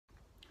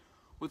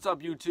What's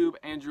up YouTube?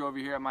 Andrew over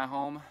here at my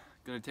home.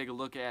 Gonna take a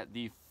look at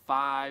the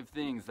 5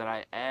 things that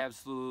I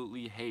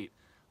absolutely hate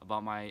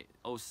about my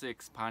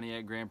 06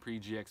 Pontiac Grand Prix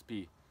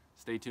GXP.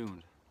 Stay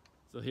tuned.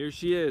 So here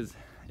she is.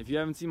 If you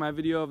haven't seen my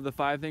video of the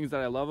 5 things that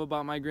I love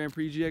about my Grand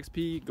Prix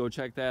GXP, go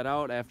check that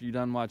out after you're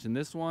done watching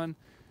this one.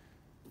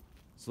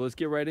 So let's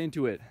get right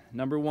into it.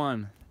 Number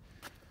 1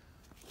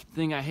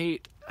 thing I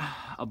hate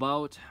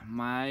about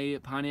my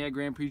Pontiac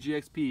Grand Prix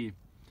GXP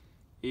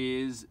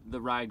is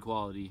the ride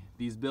quality.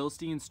 These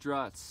Bilstein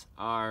struts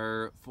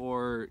are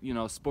for, you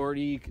know,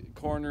 sporty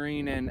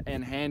cornering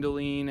and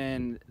handling,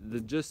 and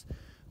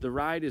the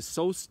ride is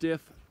so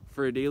stiff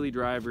for a daily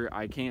driver.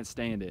 I can't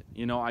stand it.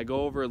 You know, I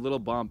go over a little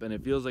bump and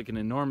it feels like an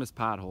enormous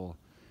pothole.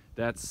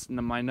 That's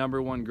my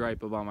number 1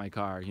 gripe about my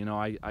car. You know,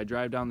 I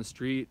drive down the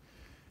street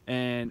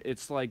and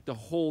it's like the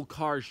whole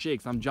car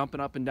shakes. I'm jumping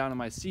up and down in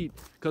my seat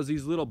because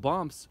these little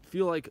bumps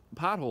feel like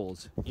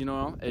potholes. You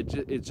know,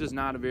 it's just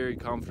not a very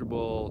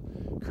comfortable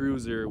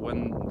cruiser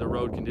when the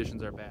road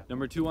conditions are bad.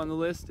 Number 2 on the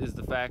list is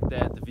the fact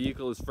that the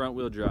vehicle is front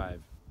wheel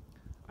drive.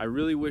 I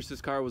really wish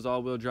this car was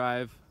all wheel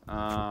drive.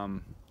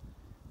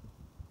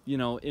 You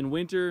know, in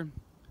winter,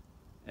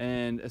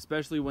 and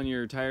especially when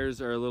your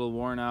tires are a little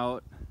worn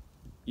out,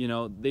 you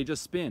know, they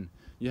just spin.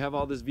 You have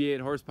all this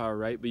V8 horsepower,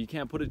 right? But you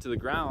can't put it to the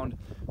ground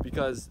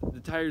because the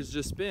tires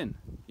just spin.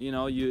 You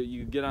know,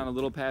 you get on a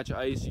little patch of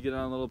ice, you get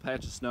on a little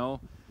patch of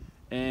snow,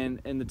 and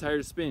the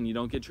tires spin. You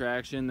don't get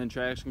traction, then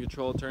traction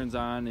control turns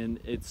on, and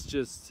it's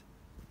just,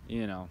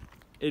 you know,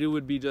 it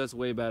would be just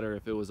way better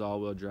if it was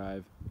all-wheel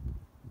drive.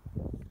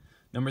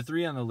 Number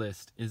 3 on the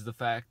list is the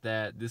fact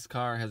that this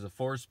car has a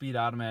 4-speed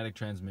automatic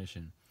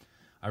transmission.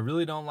 I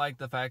really don't like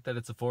the fact that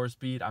it's a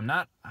 4-speed.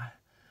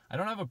 I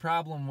don't have a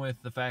problem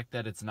with the fact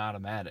that it's an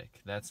automatic.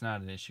 That's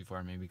not an issue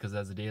for me because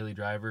as a daily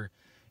driver,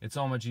 it's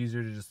so much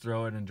easier to just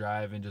throw it and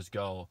drive and just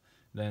go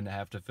than to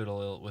have to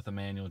fiddle with a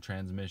manual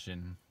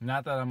transmission.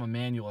 Not that I'm a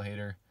manual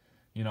hater.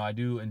 You know, I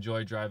do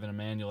enjoy driving a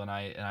manual, and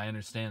I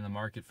understand the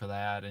market for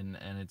that, and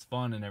it's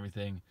fun and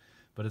everything.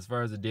 But as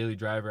far as a daily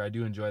driver, I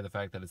do enjoy the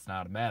fact that it's an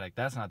automatic.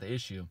 That's not the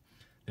issue.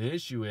 The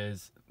issue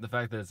is the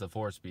fact that it's a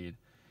 4-speed.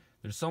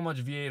 There's so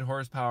much V8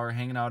 horsepower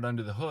hanging out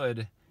under the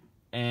hood,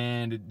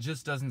 and it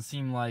just doesn't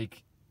seem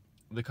like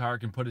the car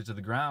can put it to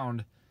the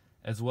ground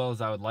as well as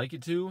I would like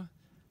it to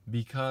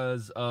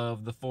because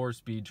of the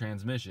 4-speed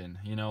transmission.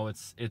 You know,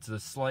 it's a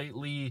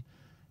slightly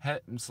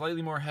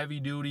more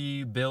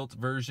heavy-duty built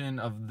version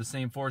of the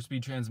same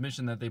 4-speed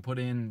transmission that they put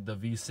in the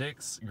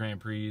V6 Grand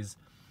Prix,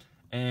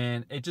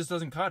 and it just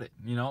doesn't cut it.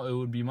 You know, it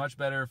would be much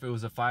better if it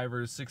was a 5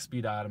 or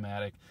 6-speed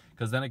automatic,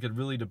 because then it could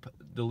really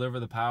deliver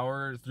the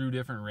power through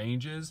different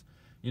ranges.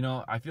 You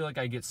know, I feel like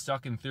I get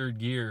stuck in 3rd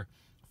gear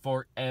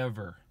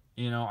forever.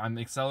 You know, I'm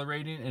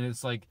accelerating and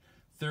it's like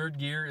 3rd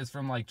gear is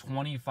from like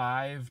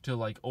 25 to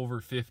like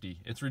over 50.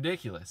 It's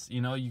ridiculous. You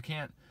know, you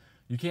can't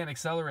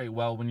accelerate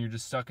well when you're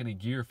just stuck in a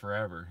gear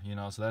forever. You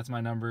know, so that's my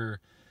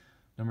number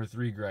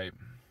 3 gripe.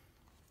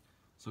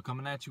 So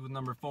coming at you with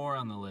number 4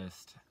 on the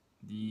list.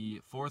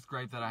 The 4th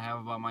gripe that I have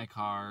about my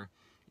car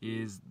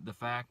is the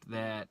fact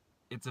that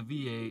it's a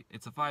V8,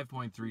 it's a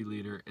 5.3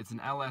 liter, it's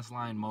an LS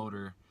line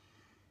motor,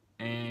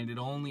 and it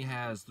only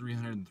has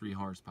 303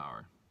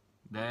 horsepower.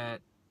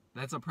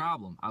 That's a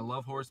problem. I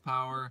love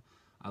horsepower,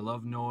 I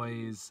love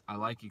noise, I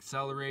like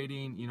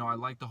accelerating, you know, I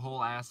like the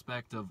whole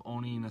aspect of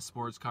owning a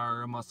sports car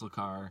or a muscle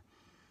car,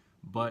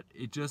 but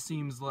it just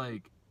seems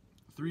like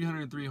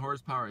 303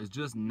 horsepower is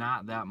just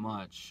not that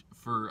much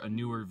for a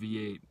newer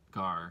V8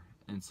 car.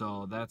 And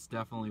so that's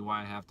definitely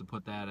why I have to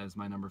put that as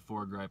my number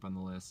 4 gripe on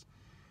the list.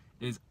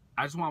 Is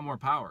I just want more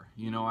power.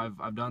 You know,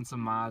 I've done some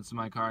mods to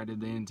my car. I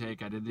did the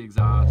intake, I did the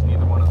exhaust.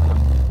 Neither one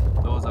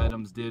of those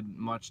items did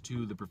much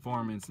to the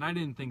performance, and I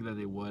didn't think that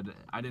they would.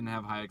 I didn't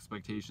have high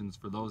expectations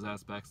for those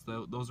aspects.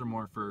 Those are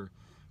more for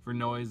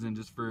noise and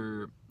just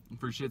for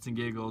shits and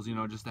giggles, you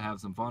know, just to have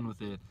some fun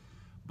with it.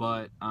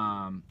 But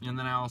and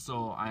then I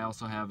also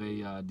have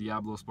a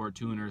Diablo Sport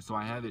tuner, so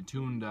I have it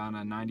tuned on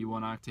a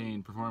 91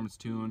 octane performance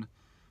tune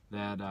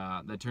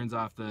that turns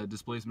off the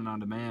displacement on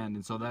demand,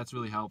 and so that's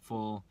really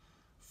helpful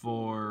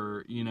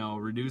for, you know,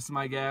 reducing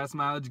my gas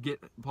mileage,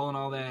 pulling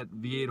all that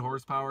V8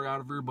 horsepower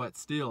out of her. But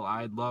still,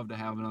 I'd love to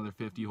have another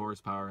 50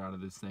 horsepower out of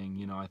this thing.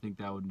 You know, I think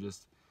that would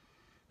just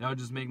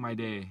make my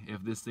day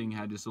if this thing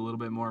had just a little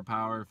bit more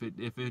power.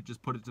 If it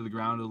just put it to the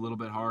ground a little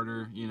bit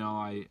harder, you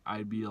know,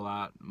 I'd be a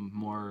lot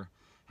more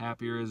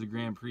happier as a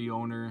Grand Prix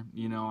owner.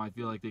 You know, I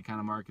feel like they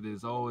kind of market it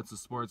as, oh, it's a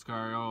sports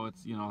car, oh,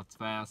 it's, you know, it's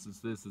fast, it's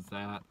this, it's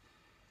that.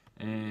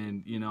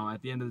 And, you know,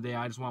 at the end of the day,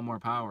 I just want more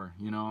power.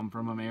 You know, I'm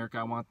from America,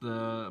 I want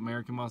the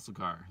American muscle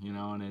car, you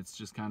know, and it's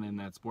just kind of in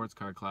that sports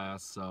car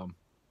class. So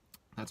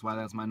that's why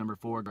that's my number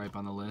 4 gripe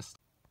on the list.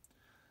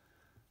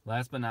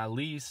 Last but not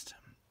least,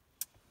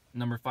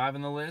 number 5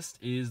 on the list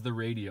is the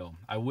radio.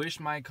 I wish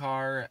my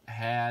car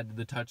had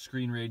the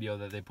touchscreen radio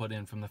that they put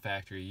in from the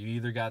factory. You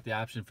either got the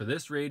option for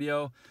this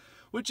radio,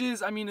 which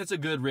is, I mean, it's a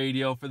good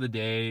radio for the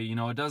day. You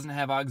know, it doesn't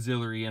have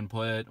auxiliary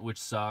input, which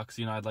sucks.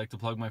 You know, I'd like to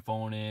plug my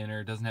phone in, or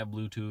it doesn't have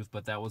Bluetooth,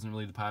 but that wasn't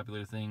really the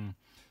popular thing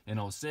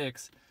in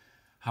 06.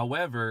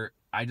 However,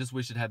 I just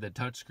wish it had that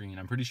touchscreen.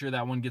 I'm pretty sure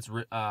that one gets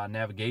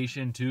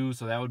navigation too,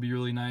 so that would be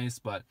really nice.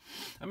 But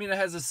I mean, it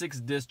has a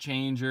 6-disc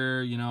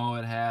changer. You know,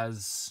 it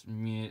has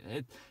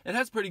it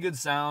has pretty good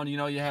sound. You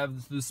know, you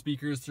have the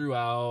speakers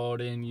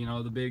throughout, and you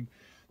know the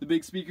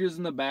big speakers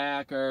in the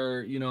back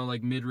are, you know,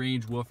 like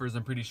mid-range woofers,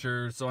 I'm pretty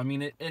sure. So I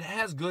mean, it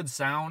has good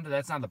sound.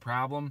 That's not the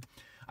problem.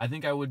 I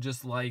think I would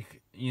just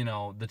like, you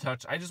know, the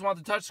touch. I just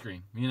want the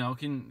touchscreen. You know,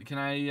 can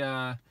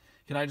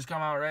I just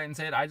come out right and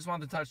say it? I just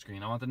want the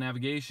touchscreen. I want the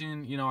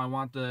navigation. You know, I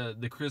want the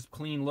crisp,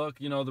 clean look.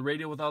 You know, the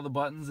radio with all the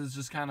buttons is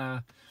just kind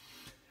of,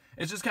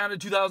 it's just kind of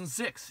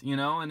 2006, you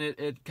know, and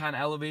it kind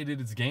of elevated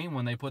its game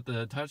when they put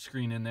the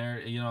touchscreen in there.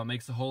 You know, it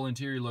makes the whole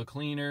interior look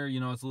cleaner. You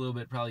know, it's a little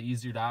bit probably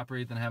easier to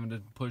operate than having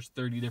to push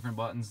 30 different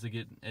buttons to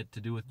get it to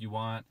do what you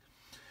want.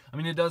 I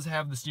mean, it does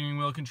have the steering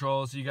wheel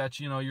control, so you got,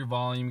 you know, your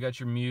volume, you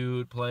got your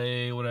mute,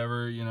 play,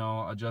 whatever, you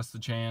know, adjust the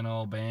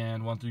channel,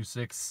 band, 1 through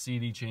 6,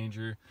 CD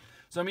changer.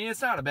 So, I mean,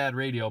 it's not a bad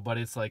radio, but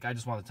it's like, I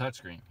just want the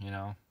touchscreen, you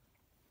know?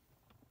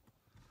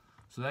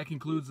 So that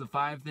concludes the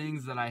 5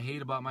 things that I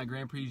hate about my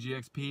Grand Prix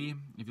GXP.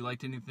 If you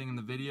liked anything in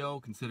the video,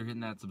 consider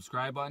hitting that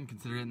subscribe button,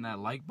 consider hitting that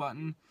like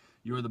button.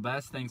 You are the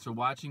best. Thanks for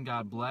watching.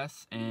 God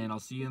bless, and I'll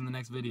see you in the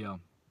next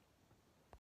video.